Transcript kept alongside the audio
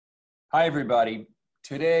Hi, everybody.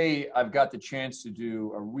 Today, I've got the chance to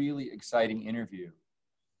do a really exciting interview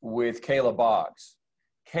with Kayla Boggs.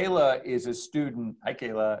 Kayla is a student. Hi,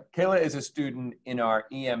 Kayla. Kayla is a student in our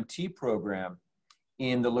EMT program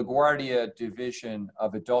in the LaGuardia Division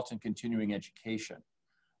of Adult and Continuing Education.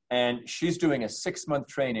 And she's doing a 6-month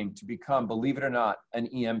training to become, believe it or not, an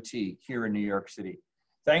EMT here in New York City.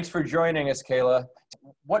 Thanks for joining us, Kayla.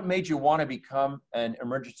 What made you want to become an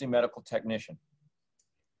emergency medical technician?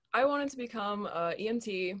 I wanted to become an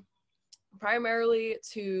EMT primarily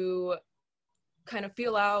to kind of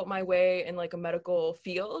feel out my way in like a medical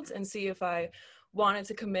field and see if I wanted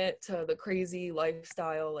to commit to the crazy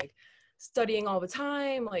lifestyle, like studying all the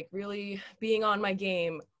time, like really being on my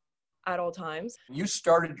game at all times. You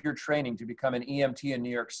started your training to become an EMT in New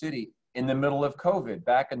York City in the middle of COVID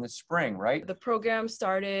back in the spring, right? The program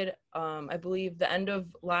started, I believe, the end of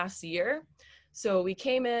last year. So we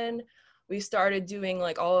came in, we started doing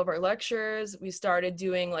like all of our lectures. We started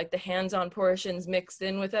doing like the hands-on portions mixed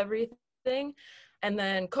in with everything. And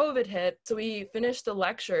then COVID hit. So we finished the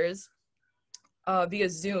lectures via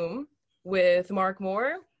Zoom with Mark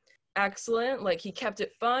Moore. Excellent. Like he kept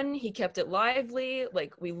it fun. He kept it lively.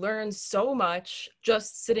 Like we learned so much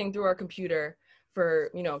just sitting through our computer for,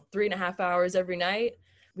 3.5 hours every night.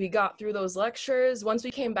 We got through those lectures. Once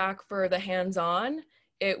we came back for the hands-on,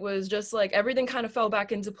 it was just like everything kind of fell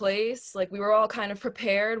back into place. Like we were all kind of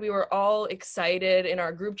prepared. We were all excited in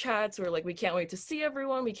our group chats. We were like, we can't wait to see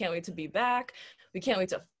everyone. We can't wait to be back. We can't wait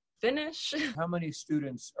to finish. How many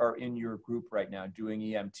students are in your group right now doing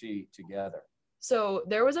EMT together? So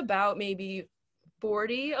there was about maybe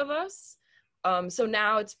 40 of us. So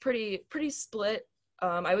now it's pretty split.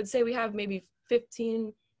 I would say we have maybe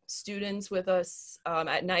 15 students with us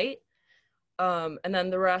at night. And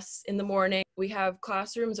then the rest in the morning. We have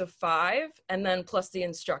classrooms of 5 and then plus the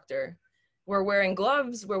instructor. We're wearing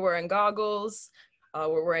gloves, we're wearing goggles,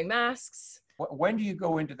 we're wearing masks. When do you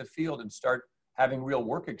go into the field and start having real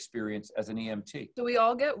work experience as an EMT? So we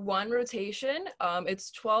all get one rotation.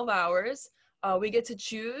 It's 12 hours. We get to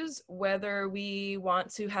choose whether we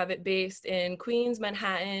want to have it based in Queens,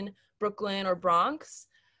 Manhattan, Brooklyn, or Bronx.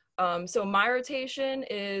 So my rotation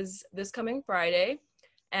is this coming Friday.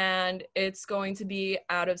 And it's going to be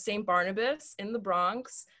out of St. Barnabas in the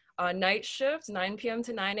Bronx, night shift, 9 p.m.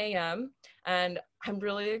 to 9 a.m. And I'm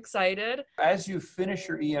really excited. As you finish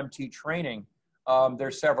your EMT training,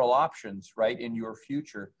 there's several options, right, in your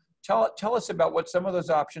future. Tell us about what some of those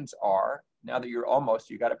options are now that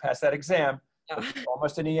you got to pass that exam, Yeah.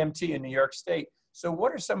 almost an EMT in New York State. So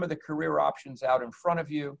what are some of the career options out in front of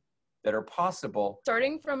you that are possible?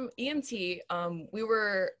 Starting from EMT, we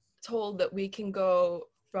were told that we can go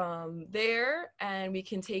from there and we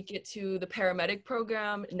can take it to the paramedic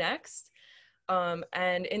program next.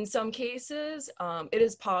 And in some cases, it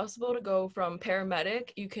is possible to go from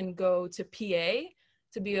paramedic. You can go to PA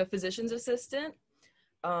to be a physician's assistant.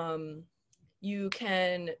 You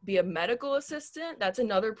can be a medical assistant. That's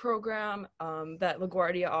another program that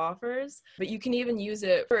LaGuardia offers. But you can even use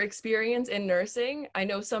it for experience in nursing. I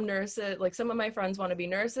know some nurses, like some of my friends want to be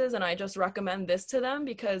nurses, and I just recommend this to them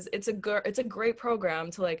because it's a great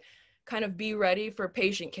program to like kind of be ready for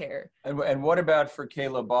patient care. And what about for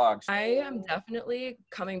Kayla Boggs? I am definitely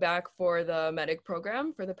coming back for the medic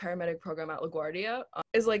program, for the paramedic program at LaGuardia.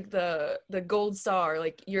 Is like the gold star.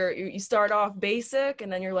 Like you start off basic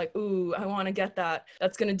and then you're like, ooh, I want to get that.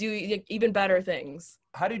 That's going to do even better things.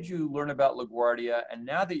 How did you learn about LaGuardia? And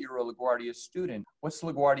now that you're a LaGuardia student, what's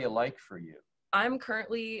LaGuardia like for you? I'm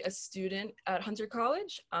currently a student at Hunter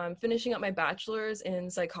College. I'm finishing up my bachelor's in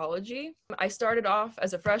psychology. I started off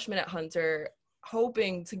as a freshman at Hunter,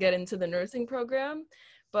 hoping to get into the nursing program,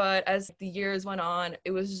 but as the years went on,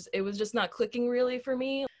 it was just not clicking really for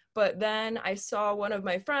me. But then I saw one of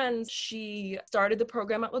my friends, she started the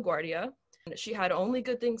program at LaGuardia. She had only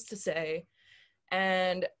good things to say.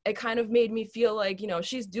 And it kind of made me feel like,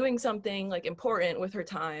 she's doing something like important with her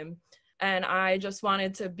time. And I just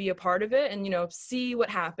wanted to be a part of it and, see what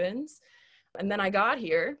happens. And then I got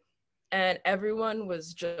here and everyone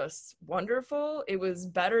was just wonderful. It was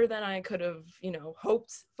better than I could have,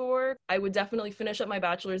 hoped for. I would definitely finish up my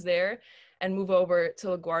bachelor's there and move over to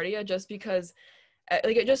LaGuardia just because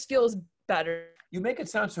it just feels better. You make it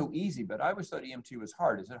sound so easy, but I always thought EMT was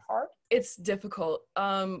hard. Is it hard? It's difficult,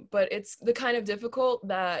 but it's the kind of difficult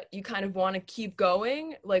that you kind of want to keep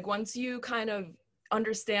going. Like once you kind of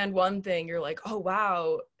understand one thing, you're like, oh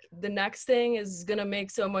wow, the next thing is gonna make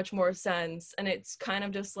so much more sense. And it's kind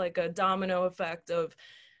of just like a domino effect of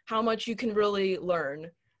how much you can really learn.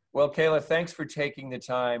 Well, Kayla, thanks for taking the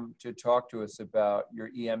time to talk to us about your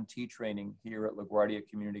EMT training here at LaGuardia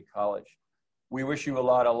Community College. We wish you a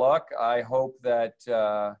lot of luck. I hope that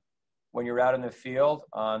when you're out in the field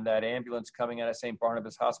on that ambulance coming out of St.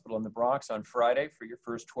 Barnabas Hospital in the Bronx on Friday for your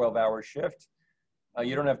first 12-hour shift,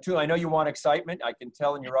 you don't have to. I know you want excitement. I can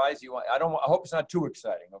tell in your eyes you want. I hope it's not too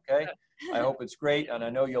exciting. Okay. I hope it's great, and I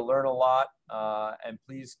know you'll learn a lot. And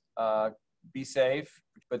please be safe.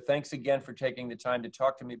 But thanks again for taking the time to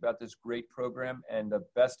talk to me about this great program. And the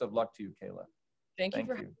best of luck to you, Kayla. Thank you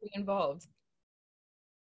for having me involved.